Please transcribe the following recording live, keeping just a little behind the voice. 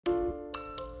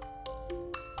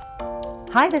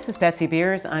Hi, this is Betsy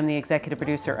Beers. I'm the executive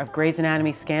producer of Grey's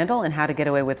Anatomy Scandal and How to Get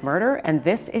Away with Murder, and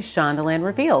this is Shondaland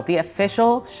Revealed, the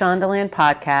official Shondaland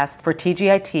podcast for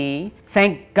TGIT.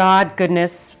 Thank God,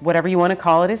 goodness, whatever you want to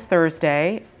call it, is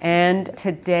Thursday. And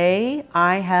today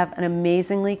I have an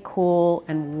amazingly cool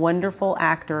and wonderful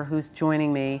actor who's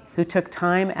joining me, who took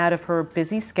time out of her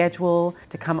busy schedule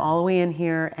to come all the way in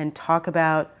here and talk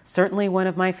about certainly one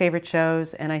of my favorite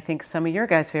shows, and I think some of your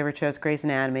guys' favorite shows, Grey's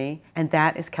Anatomy, and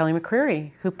that is Kelly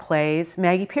McCreary, who plays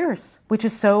Maggie Pierce, which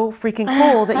is so freaking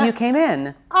cool that you came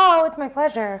in. Oh, it's my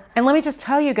pleasure. And let me just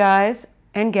tell you guys,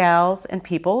 and gals, and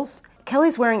peoples,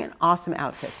 Kelly's wearing an awesome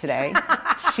outfit today.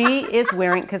 She is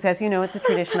wearing, because as you know, it's a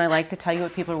tradition, I like to tell you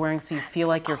what people are wearing so you feel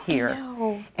like you're here.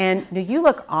 No. And you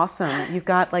look awesome. You've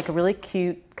got like a really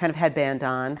cute kind of headband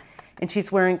on. And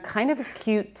she's wearing kind of a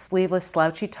cute sleeveless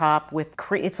slouchy top with,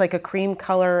 it's like a cream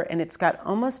color and it's got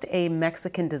almost a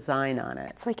Mexican design on it.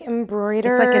 It's like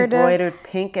embroidered. It's like embroidered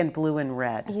pink and blue and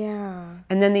red. Yeah.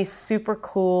 And then these super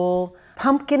cool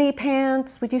pumpkin-y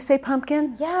pants. Would you say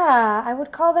pumpkin? Yeah, I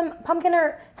would call them pumpkin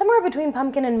or somewhere between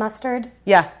pumpkin and mustard.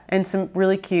 Yeah, and some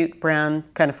really cute brown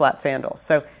kind of flat sandals.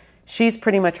 So she's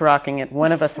pretty much rocking it.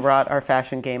 One of us brought our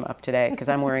fashion game up today because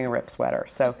I'm wearing a rip sweater.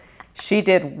 So she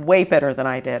did way better than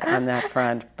I did on that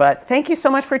front. But thank you so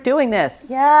much for doing this.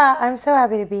 Yeah, I'm so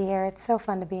happy to be here. It's so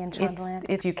fun to be in Shondaland.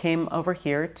 If you came over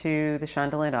here to the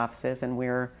Shondaland offices, and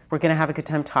we're going to have a good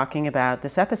time talking about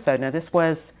this episode. Now, this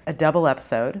was a double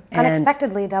episode.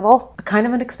 Unexpectedly double. Kind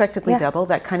of unexpectedly double.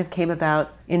 That kind of came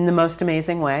about in the most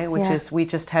amazing way, which is we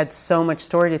just had so much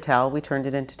story to tell, we turned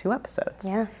it into 2 episodes.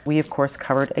 Yeah. We, of course,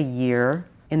 covered a year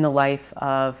in the life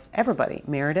of everybody.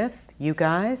 Meredith, you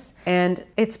guys. And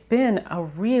it's been a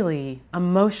really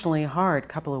emotionally hard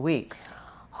couple of weeks.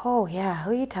 Oh, yeah.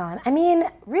 Who are you telling? I mean,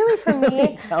 really for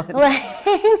me,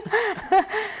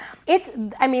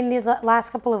 these last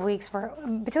couple of weeks were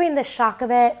between the shock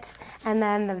of it and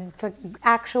then the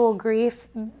actual grief.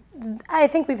 I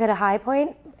think we've hit a high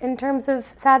point in terms of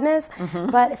sadness.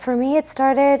 Mm-hmm. But for me, it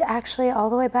started actually all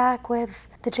the way back with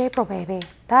the Japril baby.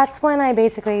 That's when I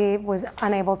basically was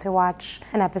unable to watch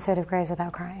an episode of Grey's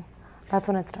without crying. That's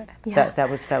when it started. Yeah. That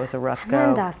was a rough go.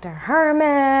 And Dr. Herman,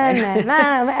 and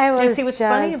then it was see, what's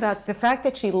funny about the fact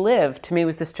that she lived, to me,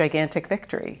 was this gigantic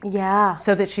victory. Yeah.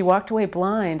 So that she walked away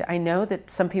blind. I know that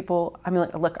some people,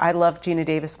 look, I love Gina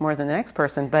Davis more than the next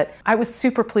person, but I was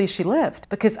super pleased she lived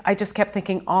because I just kept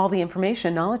thinking all the information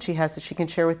and knowledge she has that she can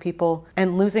share with people,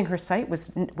 and losing her sight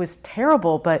was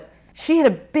terrible, but she had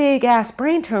a big-ass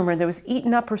brain tumor that was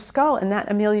eating up her skull, and that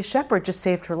Amelia Shepherd just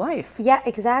saved her life. Yeah,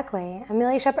 exactly.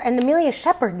 Amelia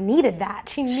Shepherd needed that.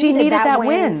 She needed that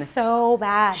win so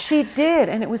bad. She did,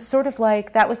 and it was sort of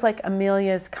like, that was like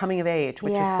Amelia's coming of age,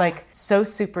 which is like so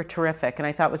super terrific, and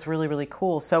I thought was really, really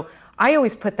cool. So I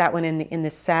always put that one in the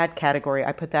sad category.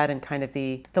 I put that in kind of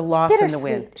the loss and the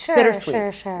win. Sure,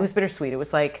 bittersweet. Sure. It was bittersweet. It was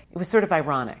sort of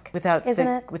ironic. I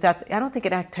don't think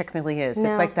it technically is. No.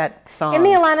 It's like that song. In the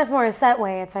Alanis Morissette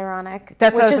way, it's ironic.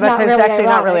 That's what I was about to say. It's actually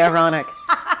not really ironic.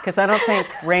 Because I don't think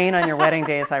rain on your wedding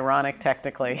day is ironic,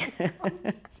 technically.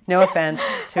 No offense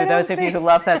to those of you who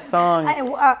love that song.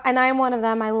 And I'm one of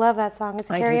them. I love that song.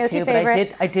 It's a karaoke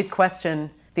favorite. But I did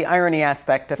question the irony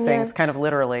aspect of things, kind of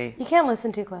literally. You can't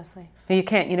listen too closely. No, you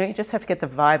can't. You just have to get the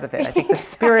vibe of it. I think the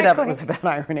spirit of it was about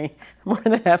irony more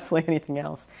than absolutely anything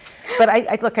else. But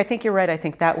I think you're right. I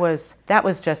think that was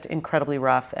just incredibly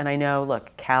rough. And I know,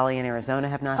 look, Cali and Arizona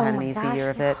have not had an easy year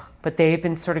of it, but they've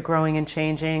been sort of growing and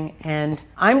changing. And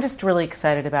I'm just really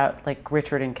excited about like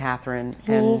Richard and Catherine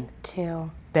and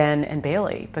too. Ben and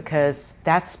Bailey, because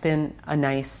that's been a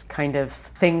nice kind of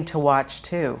thing to watch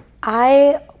too.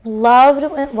 I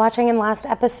loved watching in last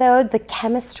episode the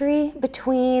chemistry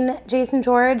between Jason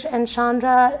George and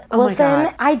Chandra Wilson. My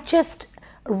God. I just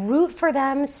root for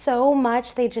them so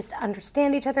much. They just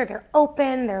understand each other. They're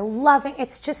open. They're loving.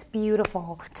 It's just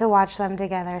beautiful to watch them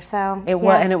together. So it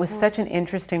was, and it was such an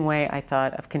interesting way, I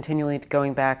thought, of continually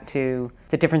going back to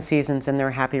the different seasons and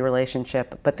their happy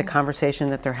relationship, but the conversation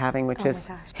that they're having, which is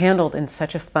handled in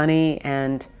such a funny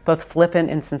and both flippant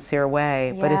and sincere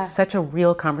way, but is such a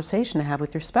real conversation to have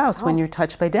with your spouse when you're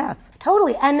touched by death.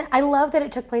 Totally. And I love that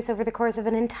it took place over the course of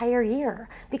an entire year,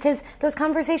 because those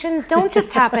conversations don't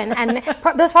just happen and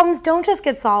those problems don't just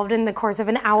get solved in the course of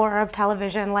an hour of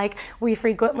television like we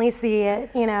frequently see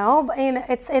it,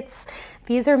 it's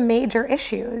these are major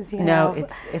issues, No,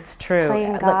 it's true.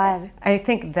 Playing God. I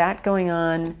think that going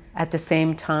on at the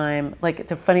same time, like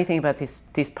the funny thing about these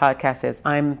podcasts is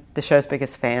I'm the show's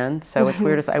biggest fan, so it's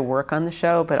weird as I work on the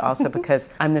show, but also because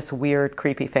I'm this weird,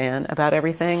 creepy fan about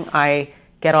everything. I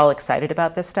get all excited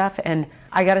about this stuff. And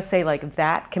I gotta say, like,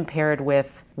 that compared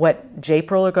with what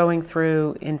J'April are going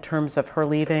through in terms of her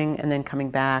leaving and then coming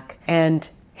back, and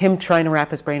him trying to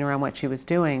wrap his brain around what she was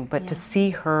doing, but to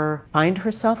see her find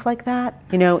herself like that,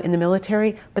 you know, in the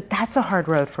military, but that's a hard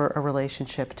road for a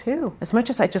relationship too. As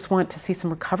much as I just want to see some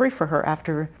recovery for her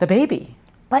after the baby.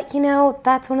 But, you know,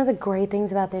 that's one of the great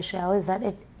things about this show is that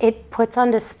it puts on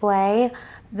display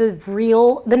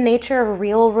the nature of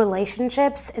real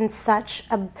relationships in such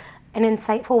an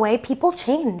insightful way. People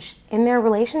change in their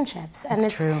relationships, and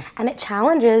That's true. And it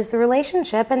challenges the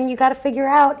relationship, and you got to figure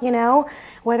out, you know,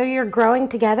 whether you're growing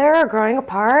together or growing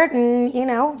apart, and you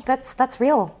know, that's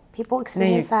real. People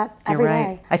experience that every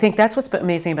day. I think that's what's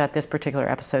amazing about this particular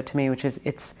episode to me, which is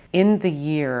it's in the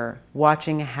year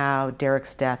watching how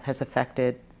Derek's death has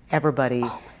affected everybody.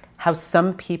 How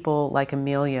some people, like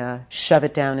Amelia, shove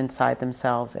it down inside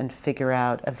themselves and figure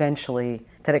out eventually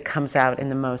that it comes out in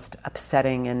the most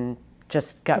upsetting and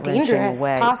just gut-wrenching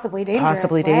way. Possibly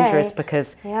dangerous,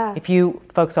 because Yeah. if you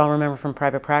folks all remember from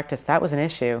Private Practice, that was an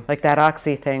issue. Like, that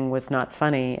Oxy thing was not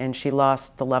funny, and she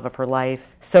lost the love of her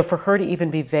life. So for her to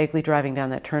even be vaguely driving down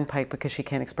that turnpike because she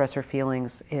can't express her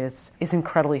feelings is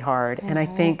incredibly hard. And I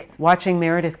think watching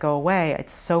Meredith go away,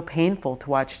 it's so painful to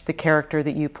watch the character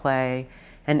that you play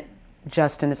and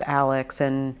Justin as Alex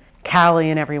and Callie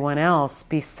and everyone else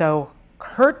be so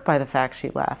hurt by the fact she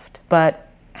left. But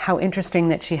how interesting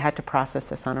that she had to process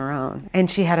this on her own.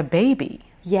 And she had a baby.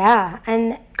 Yeah,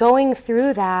 and going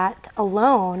through that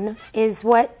alone is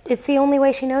the only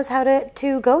way she knows how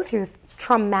to go through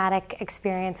traumatic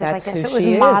experiences That's like this. who It was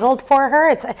she is. modeled for her.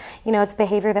 It's, you know, it's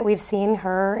behavior that we've seen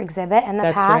her exhibit in the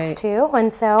That's past right. too.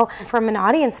 And so from an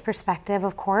audience perspective,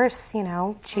 of course, you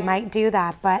know, she might do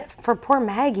that. But for poor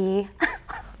Maggie,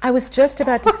 I was just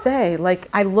about to say, like,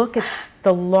 I look at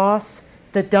the loss,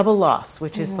 the double loss,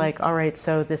 which is like, all right,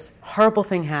 so this horrible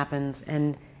thing happens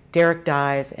and Derek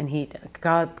dies, and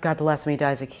God bless him, he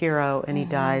dies a hero, and he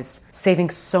dies saving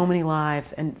so many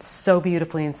lives and so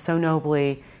beautifully and so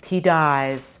nobly. He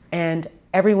dies, and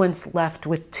everyone's left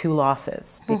with two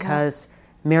losses because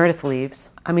Meredith leaves.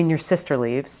 I mean, your sister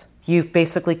leaves. You've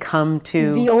basically come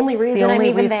to... the only reason I'm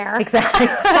even there. Exactly.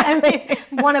 I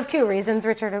mean, one of two reasons,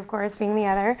 Richard, of course, being the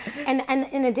other. And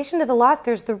in addition to the loss,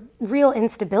 there's the real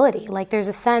instability. Like, there's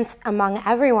a sense among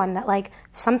everyone that, like,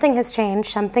 something has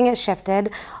changed, something has shifted,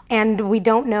 and we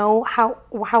don't know how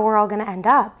we're all going to end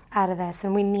up out of this,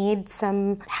 and we need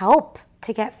some help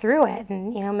to get through it.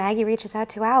 And, you know, Maggie reaches out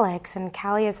to Alex, and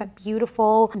Callie has that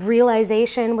beautiful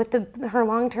realization with her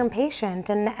long-term patient,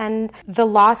 and the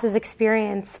loss is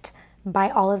experienced by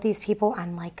all of these people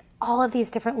on, like, all of these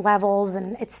different levels,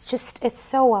 and it's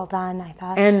so well done, I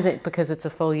thought. And because it's a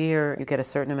full year, you get a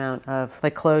certain amount of,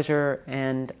 like, closure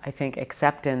and, I think,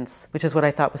 acceptance, which is what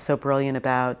I thought was so brilliant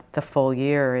about the full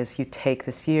year, is you take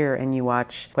this year and you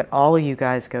watch what all of you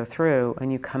guys go through,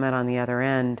 and you come out on the other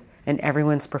end, and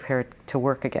everyone's prepared to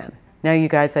work again. Now, you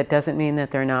guys, that doesn't mean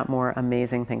that there are not more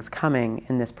amazing things coming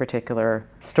in this particular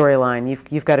storyline.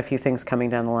 You've got a few things coming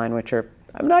down the line, which are,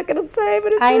 I'm not going to say,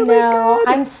 but it's really good. I know.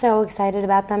 I'm so excited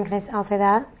about them. I'll say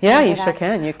that? Yeah, you sure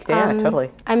can. Yeah,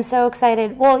 totally. I'm so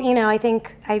excited. Well, you know, I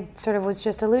think I sort of was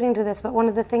just alluding to this, but one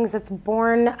of the things that's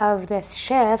born of this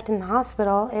shift in the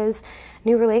hospital is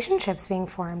new relationships being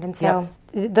formed. And so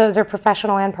those are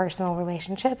professional and personal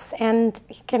relationships, and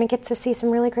you're going to get to see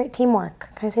some really great teamwork.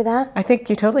 Can I say that? I think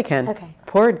you totally can. Okay.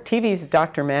 Poor TV's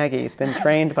Dr. Maggie's been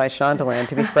trained by Shondaland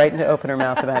to be frightened to open her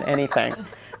mouth about anything,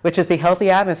 which is the healthy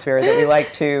atmosphere that we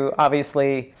like to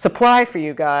obviously supply for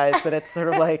you guys, but it's sort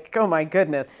of like, oh my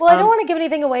goodness. Well, I don't want to give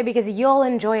anything away because you'll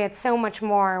enjoy it so much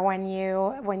more when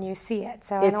you see it.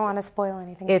 So I don't want to spoil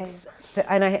anything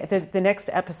for you. The next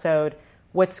episode,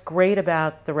 what's great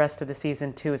about the rest of the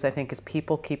season too is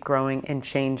people keep growing and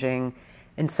changing,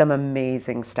 and some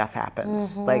amazing stuff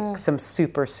happens. Like some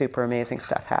super, super amazing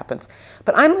stuff happens.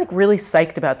 But I'm like really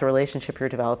psyched about the relationship you're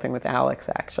developing with Alex,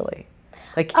 actually.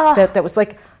 Like that was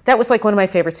like one of my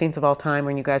favorite scenes of all time,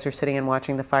 when you guys are sitting and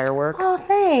watching the fireworks. Oh,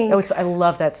 thanks. I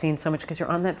love that scene so much because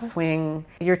you're on that swing.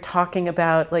 You're talking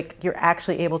about, like, you're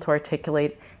actually able to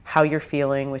articulate how you're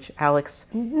feeling, which Alex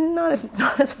not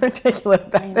as articulate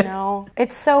about. I know.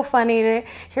 It's so funny to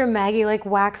hear Maggie like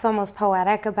wax almost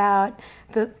poetic about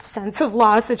the sense of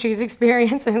loss that she's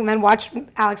experiencing, and then watch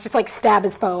Alex just like stab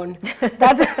his phone.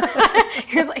 That's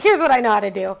here's what I know how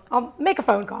to do. I'll make a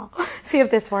phone call, see if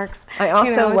this works. I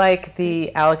also like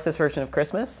the Alex's version of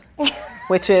Christmas,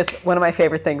 which is one of my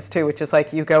favorite things too, which is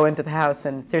like you go into the house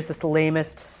and there's this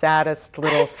lamest, saddest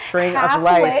little string of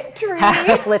lights.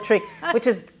 Half-lit tree, which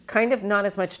is kind of not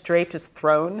as much draped as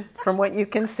thrown from what you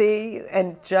can see,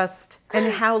 and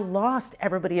how lost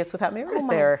everybody is without Meredith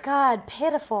there. Oh my God,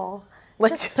 pitiful.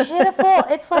 Just pitiful.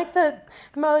 It's like the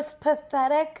most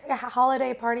pathetic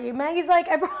holiday party. Maggie's like,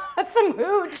 I brought some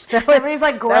hooch. Everybody's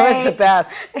like, great. That was the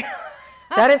best.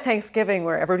 That at Thanksgiving,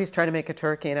 where everybody's trying to make a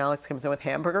turkey and Alex comes in with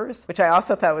hamburgers, which I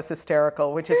also thought was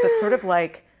hysterical, which is it's sort of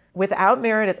like, without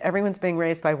Meredith, everyone's being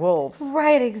raised by wolves.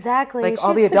 Right, exactly. Like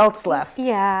all the adults left.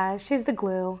 Yeah, she's the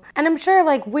glue. And I'm sure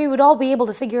like we would all be able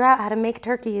to figure out how to make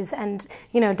turkeys and,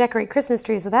 decorate Christmas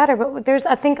trees without her. But there's,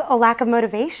 I think, a lack of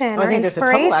motivation or I think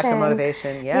inspiration. There's a total lack of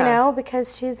motivation, yeah.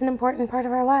 Because she's an important part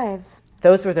of our lives.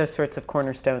 Those were those sorts of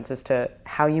cornerstones as to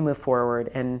how you move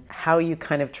forward and how you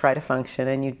kind of try to function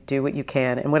and you do what you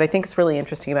can. And what I think is really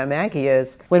interesting about Maggie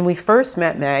is when we first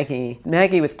met Maggie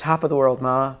was top of the world,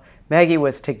 Ma. Maggie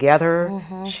was together.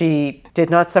 Mm-hmm. She did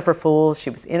not suffer fools. She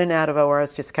was in and out of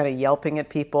ORs, just kind of yelping at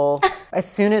people. As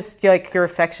soon as your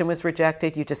affection was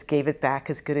rejected, you just gave it back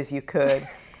as good as you could.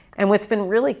 And what's been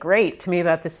really great to me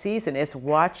about this season is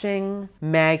watching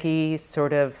Maggie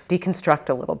sort of deconstruct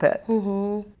a little bit.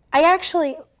 Mm-hmm. I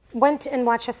actually went and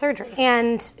watched a surgery,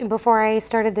 and before I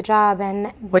started the job.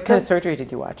 And what kind of surgery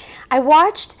did you watch?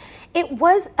 It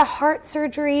was a heart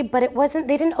surgery, but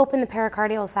they didn't open the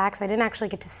pericardial sac, so I didn't actually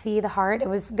get to see the heart.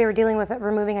 They were dealing with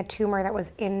removing a tumor that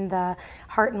was in the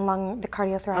heart and lung, the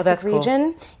cardiothoracic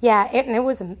region. Cool. Yeah, it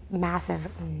was a massive,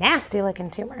 nasty looking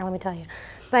tumor, let me tell you.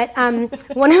 But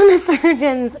one of the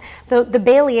surgeons, the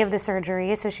Bailey of the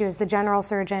surgery, so she was the general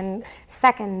surgeon,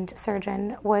 second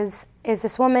surgeon, is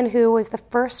this woman who was the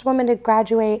first woman to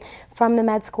graduate from the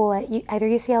med school at either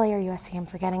UCLA or USC, I'm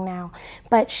forgetting now.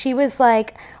 But she was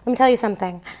like, let me tell you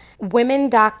something, women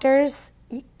doctors,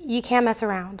 you can't mess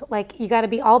around. Like, you got to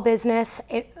be all business.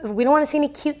 We don't want to see any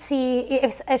cutesy.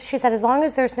 As she said, as long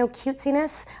as there's no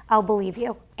cutesiness, I'll believe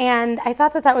you. And I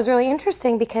thought that was really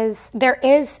interesting because there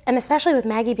is, and especially with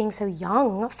Maggie being so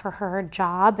young for her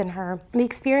job and the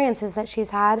experiences that she's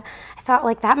had, I thought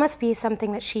like that must be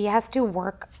something that she has to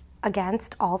work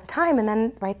against all the time. And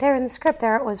then right there in the script,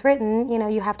 there it was written,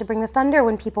 you have to bring the thunder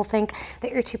when people think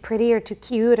that you're too pretty or too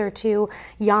cute or too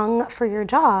young for your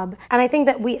job. And I think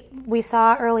that we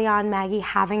saw early on Maggie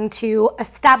having to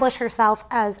establish herself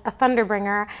as a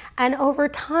thunderbringer. And over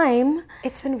time,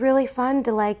 it's been really fun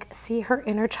to like see her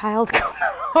inner child come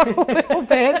out a little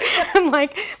bit and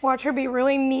like watch her be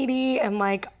really needy and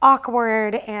like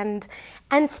awkward and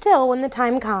still when the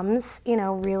time comes,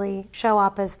 really show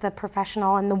up as the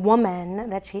professional and the woman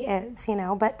that she is,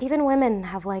 but even women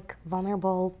have like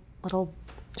vulnerable little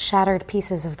shattered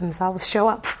pieces of themselves show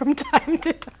up from time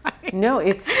to time. No,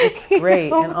 it's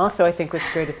great. And also I think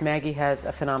what's great is Maggie has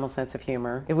a phenomenal sense of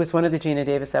humor. It was one of the Gina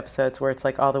Davis episodes where it's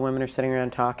like all the women are sitting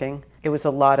around talking. It was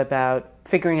a lot about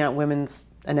figuring out women's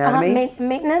anatomy.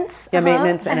 Maintenance? Yeah,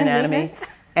 maintenance and anatomy. Maintenance.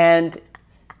 And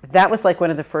that was like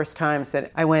one of the first times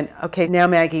that I went, okay, now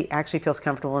Maggie actually feels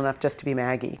comfortable enough just to be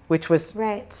Maggie, which was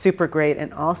super great.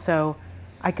 And also,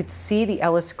 I could see the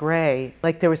Ellis Gray,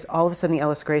 like there was all of a sudden the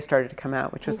Ellis Gray started to come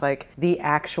out, which was like the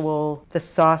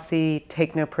saucy,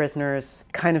 take no prisoners,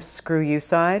 kind of screw you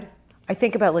side. I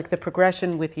think about like the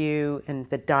progression with you and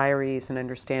the diaries and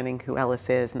understanding who Ellis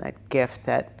is and that gift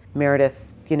that Meredith,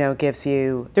 gives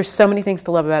you. There's so many things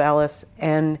to love about Ellis,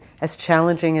 and as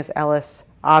challenging as Ellis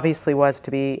obviously was to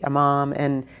be a mom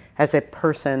and as a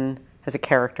person, as a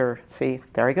character. See,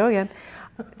 there I go again.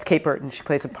 It's Kate Burton. She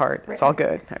plays a part. It's all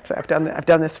good. I've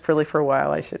done this really for a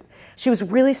while. She was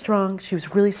really strong. She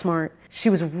was really smart. She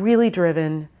was really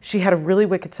driven. She had a really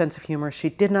wicked sense of humor. She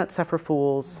did not suffer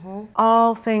fools. Mm-hmm.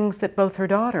 All things that both her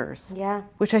daughters. Yeah.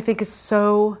 Which I think is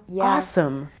so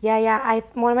awesome. Yeah.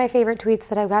 One of my favorite tweets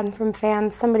that I've gotten from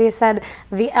fans, somebody said,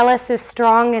 the Ellis is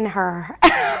strong in her.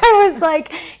 I was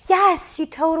like, yes, she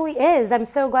totally is. I'm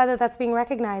so glad that that's being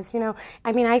recognized.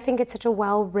 I think it's such a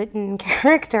well-written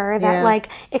character that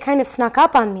like it kind of snuck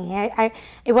up on me.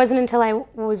 It wasn't until I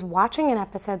was watching an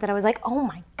episode that I was like, oh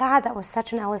my God, that was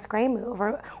such an Ellis Gray move.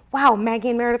 Or, wow, Maggie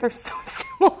and Meredith are so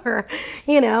similar,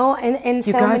 in so many ways.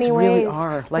 You guys really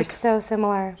are. They're so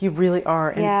similar. You really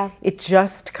are. And it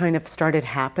just kind of started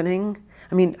happening.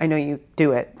 I mean, I know you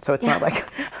do it, so it's not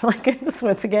like this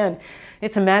once again.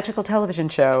 It's a magical television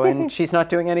show, and she's not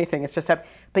doing anything. It's just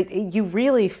but you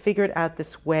really figured out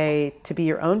this way to be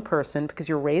your own person because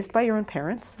you're raised by your own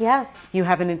parents. Yeah. You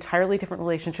have an entirely different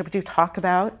relationship, which you talk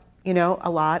about, a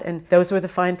lot. And those were the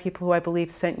fine people who I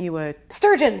believe sent you a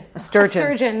sturgeon. A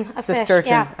fish.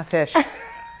 A fish.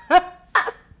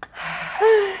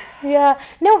 Yeah. Yeah.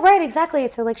 No, right, exactly.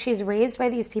 So like she's raised by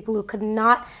these people who could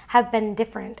not have been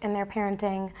different in their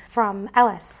parenting from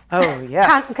Ellis. Oh,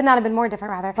 yes. Could not have been more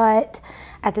different, rather. But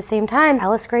at the same time,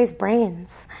 Ellis Gray's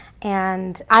brains.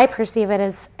 And I perceive it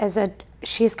as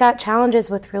she's got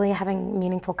challenges with really having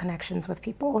meaningful connections with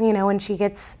people. You know, when she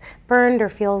gets burned or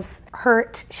feels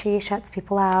hurt, she shuts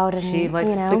people out. And She likes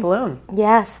to sleep alone.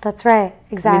 Yes, that's right.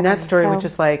 Exactly. I mean, that story would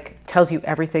just like tells you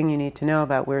everything you need to know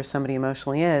about where somebody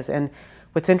emotionally is. And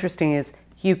what's interesting is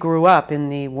you grew up in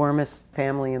the warmest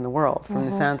family in the world, from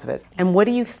the sounds of it. And what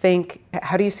do you think,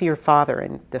 how do you see your father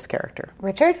in this character?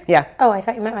 Richard? Yeah. Oh, I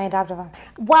thought you meant my adoptive father.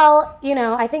 Well, you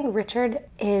know, I think Richard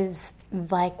is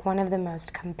like one of the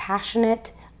most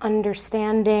compassionate,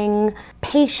 understanding,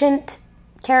 patient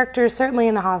characters, certainly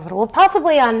in the hospital, well,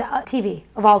 possibly on TV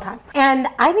of all time. And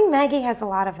I think Maggie has a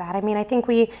lot of that. I mean, I think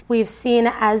we've seen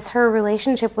as her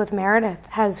relationship with Meredith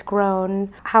has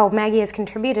grown, how Maggie has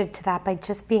contributed to that by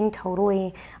just being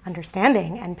totally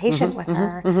understanding and patient with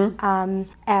her.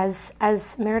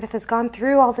 As Meredith has gone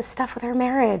through all this stuff with her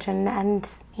marriage and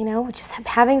you know, just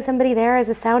having somebody there as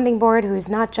a sounding board who's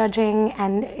not judging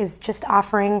and is just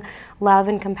offering love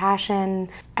and compassion,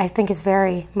 I think is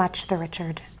very much the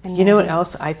Richard. You know what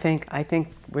else I think? I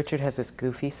think Richard has this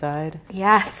goofy side.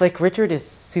 Yes. Like Richard is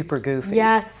super goofy.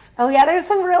 Yes. Oh yeah, there's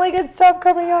some really good stuff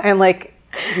coming up. And like,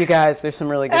 you guys, there's some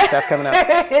really good stuff coming up.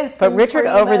 But Richard,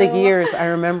 over the years, I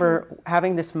remember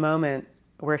having this moment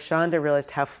where Shonda realized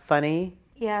how funny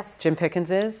Jim Pickens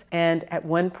is. And at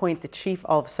one point, the chief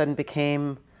all of a sudden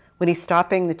became, when he's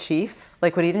stopping the chief,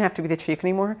 like when he didn't have to be the chief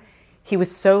anymore, he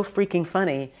was so freaking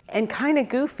funny and kind of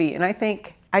goofy. And I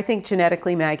think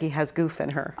genetically Maggie has goof in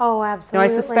her. Oh, absolutely.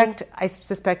 No, I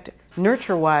suspect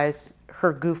nurture-wise,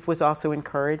 her goof was also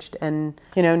encouraged, and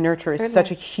you know, nurture is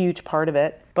such a huge part of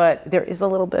it. But there is a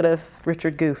little bit of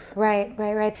Richard goof.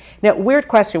 Right. Now, weird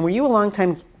question: were you a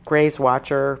longtime Grey's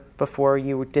watcher before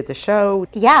you did the show?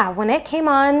 Yeah, when it came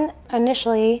on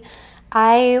initially,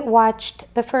 I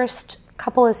watched the first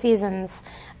couple of seasons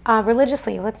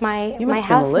religiously with my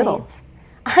housemates. Little.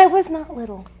 I was not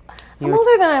little. I'm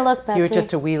older than I look, Betsy. You were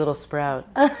just a wee little sprout.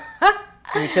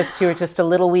 You were just a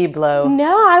little wee blow.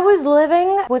 No, I was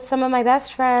living with some of my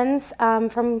best friends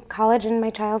from college and my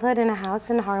childhood in a house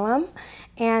in Harlem.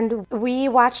 And we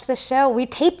watched the show. We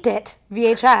taped it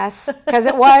VHS because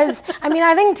it was, I mean,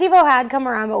 I think TiVo had come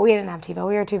around, but we didn't have TiVo.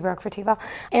 We were too broke for TiVo.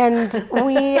 And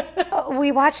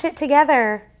we watched it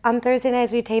together. On Thursday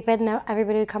nights, we'd tape it, and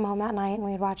everybody would come home that night, and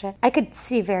we'd watch it. I could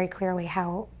see very clearly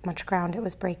how much ground it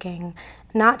was breaking,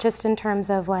 not just in terms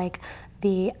of, like,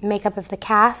 the makeup of the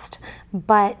cast,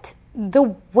 but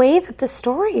the way that the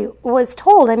story was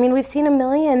told. I mean, we've seen a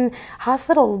million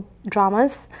hospital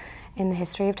dramas in the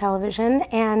history of television,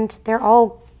 and they're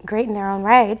all great in their own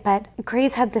right, but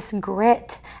Grey's had this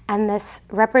grit and this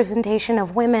representation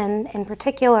of women in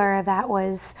particular that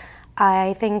was,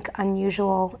 I think,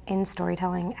 unusual in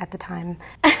storytelling at the time.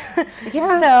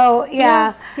 So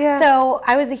So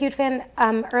I was a huge fan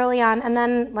early on, and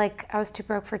then like I was too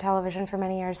broke for television for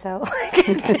many years, so like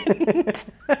I didn't.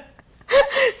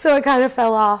 So it kind of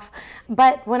fell off.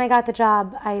 But when I got the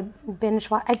job, I binge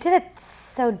watched. I did it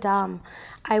so dumb.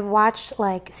 I watched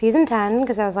like season 10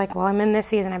 because I was like, well, I'm in this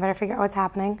season. I better figure out what's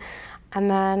happening. And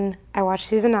then I watched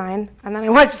season 9, and then I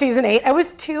watched season 8. I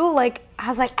was like,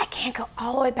 I can't go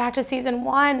all the way back to season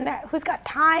 1. Who's got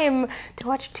time to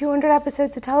watch 200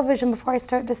 episodes of television before I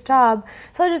start this job?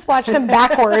 So I just watched them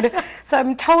backward. So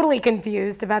I'm totally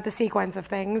confused about the sequence of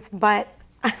things, but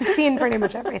I've seen pretty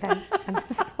much everything at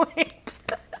this point.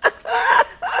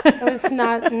 It was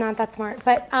not that smart.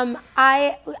 But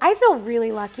I feel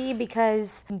really lucky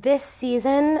because this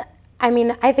season, I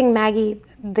mean, I think Maggie,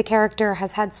 the character,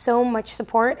 has had so much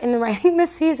support in the writing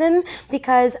this season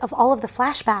because of all of the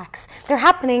flashbacks. They're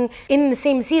happening in the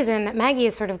same season that Maggie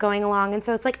is sort of going along. And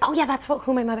so it's like, oh yeah, that's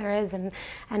who my mother is and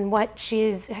what she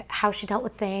is, how she dealt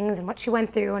with things and what she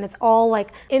went through. And it's all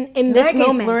like in this Maggie's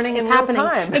moment. learning it's in real happening.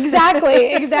 time.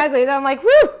 Exactly. So I'm like,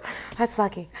 woo, that's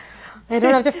lucky. I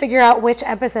don't have to figure out which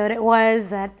episode it was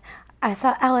that I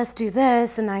saw Ellis do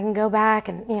this and I can go back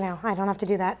and, I don't have to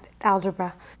do that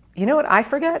algebra. You know what I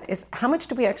forget is how much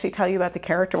did we actually tell you about the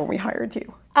character when we hired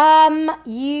you?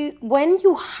 When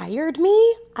you hired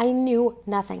me, I knew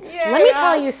nothing. Let me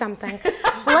tell you something.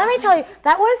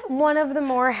 That was one of the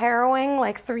more harrowing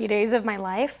 3 days of my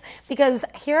life because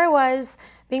here I was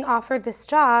being offered this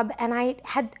job, and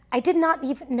I did not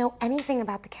even know anything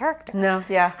about the character. No,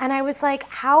 yeah. And I was like,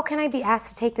 how can I be asked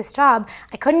to take this job?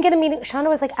 I couldn't get a meeting. Shonda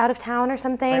was like out of town or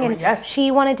something, and yes.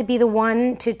 she wanted to be the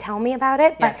one to tell me about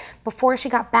it. But Yes. before she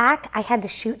got back, I had to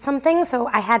shoot something, so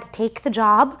I had to take the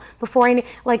job before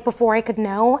I could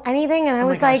know anything. And I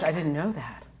was like, I didn't know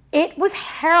that. it was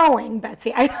harrowing,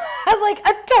 Betsy. I had like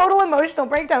a total emotional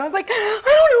breakdown. I was like, I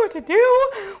don't know what to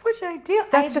do. What should I do?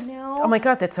 That's just, oh my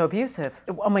God, that's so abusive.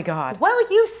 Oh my God.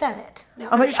 Well, you said it. No.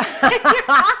 Oh my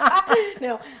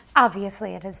No,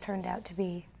 obviously it has turned out to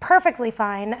be perfectly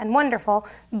fine and wonderful.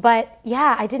 But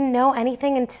yeah, I didn't know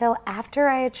anything until after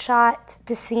I had shot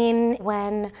the scene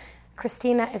when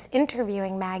Christina is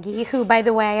interviewing Maggie, who, by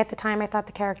the way, at the time I thought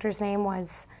the character's name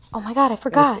was, oh my God, I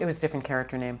forgot. It was a different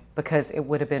character name because it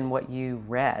would have been what you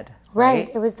read. Right,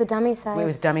 it was the dummy side. It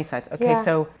was dummy sides. Okay, Yeah.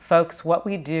 so folks, what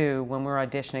we do when we're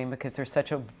auditioning, because there's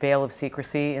such a veil of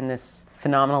secrecy in this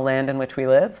phenomenal land in which we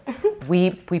live,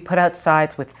 we put out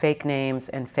sides with fake names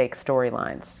and fake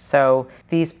storylines. So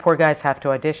these poor guys have to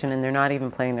audition, and they're not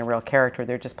even playing their real character.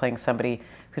 They're just playing somebody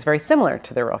who's very similar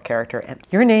to their real character. And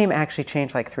your name actually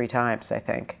changed like 3 times, I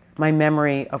think. My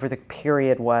memory over the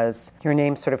period was your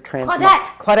name sort of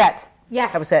Claudette.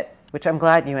 Yes. That was it. Which I'm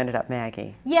glad you ended up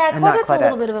Maggie. Yeah, and not Claudette's a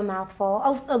little bit of a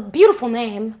mouthful. A beautiful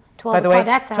name to all By the the way,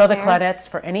 Claudettes to out all the there. Claudettes,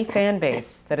 for any fan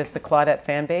base that is the Claudette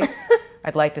fan base,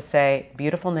 I'd like to say,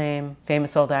 beautiful name,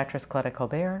 famous old actress Claudette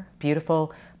Colbert,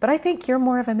 beautiful. But I think you're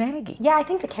more of a Maggie. Yeah, I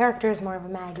think the character is more of a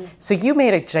Maggie. So you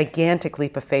made a gigantic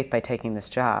leap of faith by taking this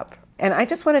job. And I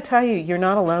just want to tell you, you're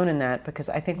not alone in that, because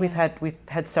I think we've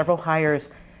had several hires.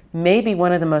 Maybe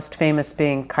one of the most famous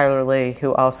being Kyler Lee,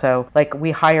 who also,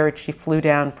 she flew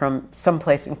down from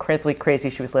someplace incredibly crazy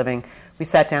she was living. We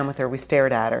sat down with her, we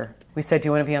stared at her. We said, do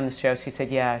you want to be on the show? She said,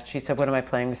 yeah. She said, what am I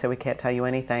playing? We said, we can't tell you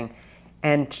anything.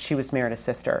 And she was Meredith's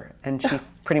sister, and she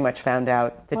pretty much found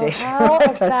out the day she How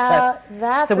arrived on about set.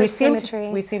 that So for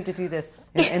we seem to do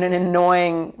this in an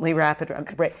annoyingly rapid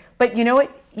rate. But you know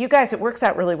what, you guys, it works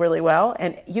out really, really well.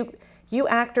 And you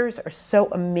actors are so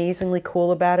amazingly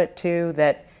cool about it too,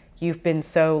 that you've been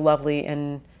so lovely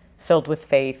and filled with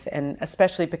faith. And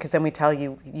especially because then we tell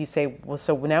you, you say, well,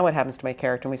 so now what happens to my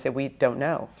character? And we say, we don't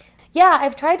know. Yeah,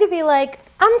 I've tried to be like,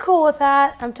 I'm cool with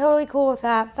that. I'm totally cool with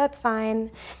that. That's fine.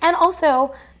 And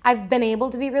also, I've been able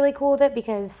to be really cool with it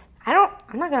because I'm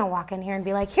not going to walk in here and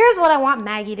be like, here's what I want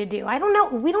Maggie to do. I don't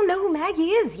know. We don't know who Maggie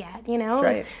is yet, you know?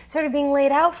 That's right. It's sort of being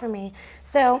laid out for me.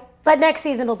 So, but next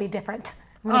season it'll be different.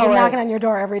 I'm going to be knocking on your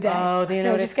door every day. Oh, do you know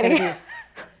No, what just it's going kidding. to be?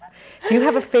 Do you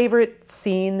have a favorite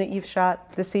scene that you've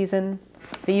shot this season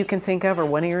that you can think of, or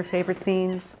one of your favorite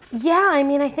scenes? Yeah, I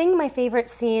mean, I think my favorite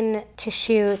scene to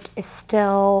shoot is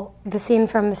still the scene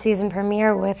from the season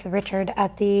premiere with Richard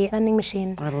at the vending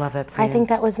machine. I love that scene. I think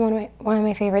that was one of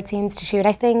my favorite scenes to shoot.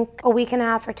 I think a week and a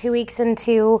half or 2 weeks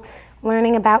into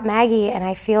learning about Maggie, and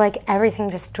I feel like everything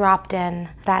just dropped in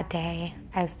that day.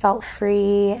 I felt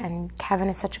free, and Kevin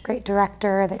is such a great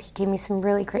director that he gave me some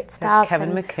really great stuff. That's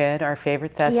Kevin McKidd, our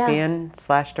favorite thespian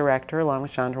 / director, along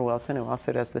with Chandra Wilson, who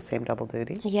also does the same double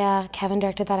duty. Yeah, Kevin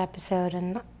directed that episode,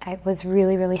 and it was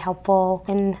really, really helpful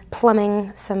in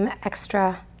plumbing some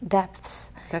extra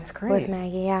depths. That's great. With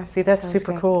Maggie, yeah. See, that's So it was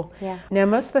super great. cool. Yeah. Now,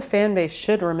 most of the fan base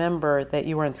should remember that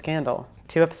you were on Scandal.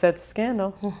 2 episodes of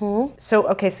Scandal. Mm-hmm. So,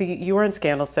 okay, so you were on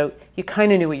Scandal, so you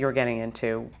kind of knew what you were getting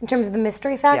into. In terms of the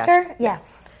mystery factor?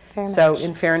 Yes. Very much. So,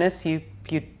 in fairness, you'd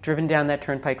driven down that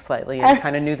turnpike slightly and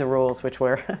kind of knew the rules, which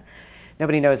were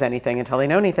nobody knows anything until they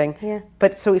know anything. Yeah.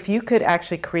 But so if you could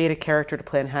actually create a character to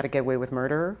play on How to Get Away with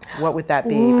Murder, what would that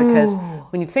be? Because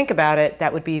when you think about it,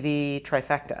 that would be the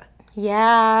trifecta.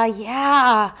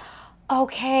 Yeah.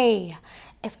 Okay.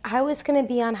 If I was going to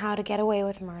be on How to Get Away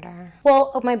with Murder,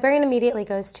 well, my brain immediately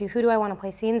goes to who do I want to play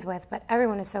scenes with, but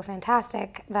everyone is so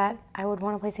fantastic that I would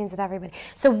want to play scenes with everybody.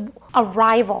 So a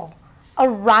rival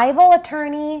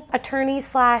attorney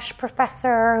 /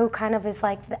 professor who kind of is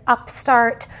like the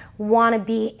upstart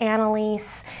wannabe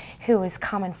Annalise who is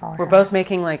coming for her. We're both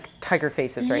making like tiger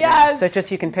faces right now. So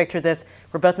just you can picture this.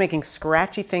 We're both making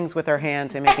scratchy things with our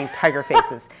hands and making tiger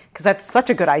faces because that's such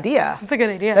a good idea. It's a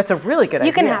good idea. That's a really good idea.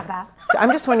 You can have that. So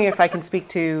I'm just wondering if I can speak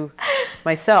to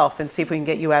myself and see if we can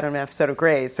get you out on an episode of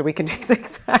Grey's so we can do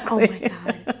exactly. Oh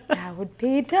my God, that would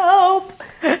be dope.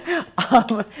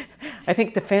 I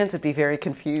think the fans would be very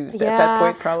confused at that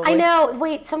point probably. I know.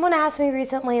 Wait, someone asked me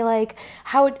recently, like,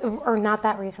 not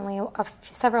that recently, recently,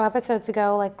 several episodes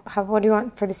ago, like, what do you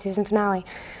want for the season finale?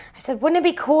 I said, wouldn't it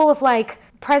be cool if, like,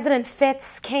 President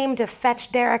Fitz came to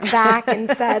fetch Derek back and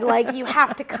said, like, you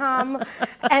have to come?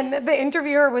 And the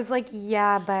interviewer was like,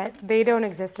 yeah, but they don't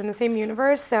exist in the same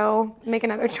universe, so make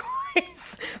another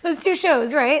choice. Those two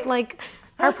shows, right? Like,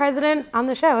 our president on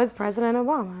the show is President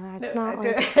Obama. It's not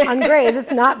like, on Grey's,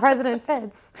 it's not President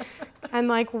Fitz. And,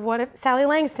 like, what if Sally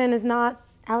Langston is not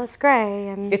Alice Gray?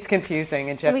 And it's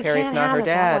confusing, and Jeff Perry's not her that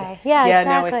dad. way. Yeah,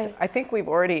 exactly. No, I think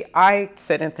I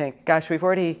sit and think, gosh,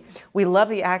 we love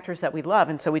the actors that we love,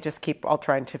 and so we just keep all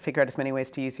trying to figure out as many ways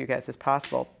to use you guys as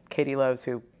possible. Katie Loves,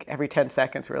 who every 10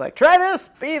 seconds we're like, try this,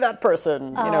 be that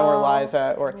person, or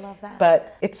Liza, or. I love that.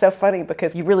 But it's so funny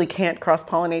because you really can't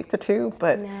cross-pollinate the two,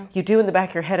 but you do in the back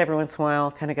of your head every once in a while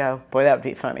kind of go, boy, that would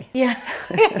be funny. Yeah,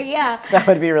 yeah. That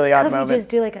would be a really odd Could moment. we just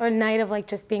do like a night of like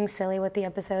just being silly with the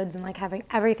episodes and like having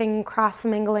everything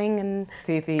cross-mingling and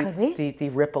could we? The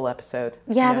Ripple episode.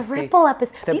 Yeah, the Ripple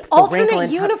episode. The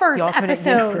alternate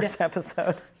universe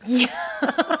episode.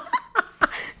 Yeah.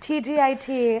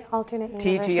 TGIT, alternate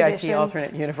universe edition.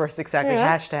 Alternate universe, exactly.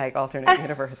 Yeah. Hashtag alternate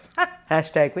universe.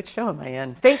 Hashtag, which show am I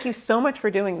in? Thank you so much for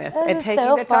doing this and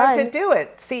taking the time to do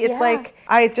it. See, it's like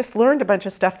I just learned a bunch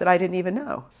of stuff that I didn't even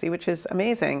know. See, which is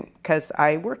amazing because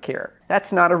I work here.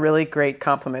 That's not a really great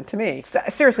compliment to me.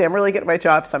 Seriously, I'm really good at my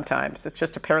job sometimes. It's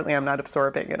just apparently I'm not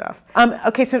absorbing enough.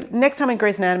 Okay, so next time in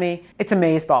Grey's Anatomy, it's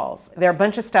amazeballs. There are a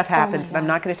bunch of stuff happens, and I'm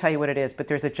not going to tell you what it is, but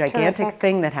there's a gigantic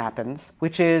thing that happens,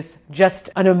 which is just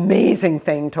an amazing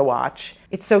thing to watch.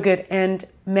 It's so good. And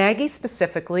Maggie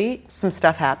specifically, some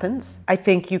stuff happens. I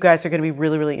think you guys are going to be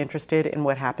really, really interested in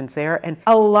what happens there. And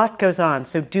a lot goes on,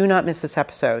 so do not miss this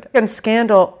episode. And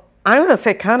Scandal, I'm going to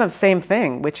say kind of the same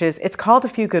thing, which is it's called A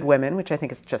Few Good Women, which I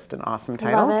think is just an awesome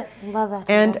title. Love that.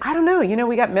 And I don't know,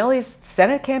 we got Millie's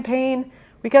Senate campaign.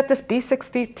 We got this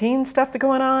B16 stuff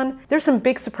going on. There's some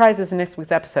big surprises in next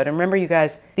week's episode. And remember, you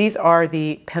guys, these are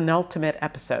the penultimate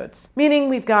episodes. Meaning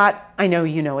we've got, I know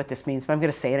you know what this means, but I'm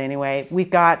going to say it anyway. We've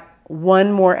got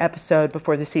one more episode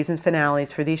before the season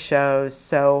finales for these shows.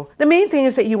 So the main thing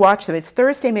is that you watch them. It's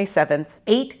Thursday, May 7th,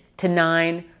 8 to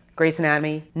 9, Grey's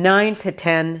Anatomy, 9 to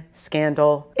 10,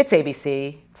 Scandal. It's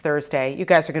ABC. It's Thursday. You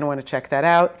guys are going to want to check that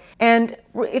out. And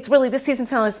it's really, this season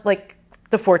finale is like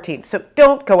the 14th. So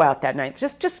don't go out that night.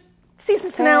 Just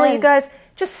season finale, you guys.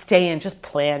 Just stay in. Just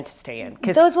plan to stay in.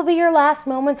 Those will be your last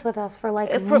moments with us for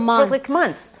months. For like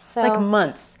months. So. Like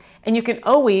months. And you can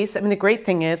always, the great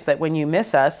thing is that when you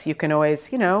miss us, you can always,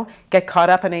 get caught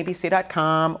up on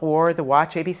abc.com or the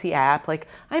Watch ABC app. Like,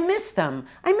 I miss them.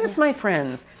 I miss my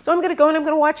friends. So I'm going to go and I'm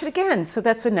going to watch it again. So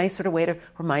that's a nice sort of way to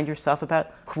remind yourself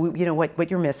about, what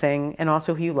you're missing and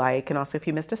also who you like and also if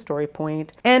you missed a story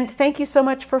point. And thank you so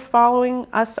much for following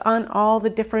us on all the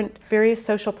different various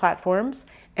social platforms.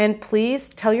 And please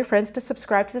tell your friends to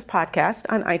subscribe to this podcast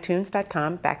on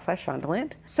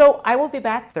itunes.com/Shondaland. So I will be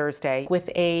back Thursday with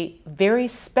a very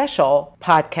special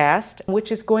podcast, which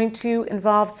is going to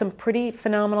involve some pretty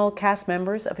phenomenal cast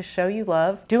members of a show you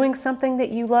love, doing something that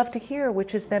you love to hear,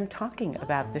 which is them talking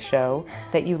about the show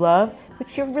that you love,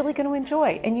 which you're really going to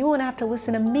enjoy. And you won't have to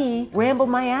listen to me ramble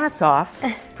my ass off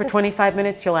for 25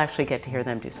 minutes. You'll actually get to hear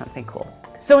them do something cool.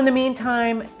 So in the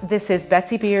meantime, this is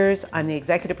Betsy Beers. I'm the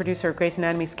executive producer of Grey's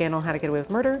Anatomy Scandal, How to Get Away with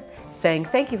Murder, saying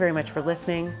thank you very much for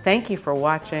listening. Thank you for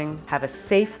watching. Have a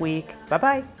safe week.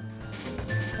 Bye-bye.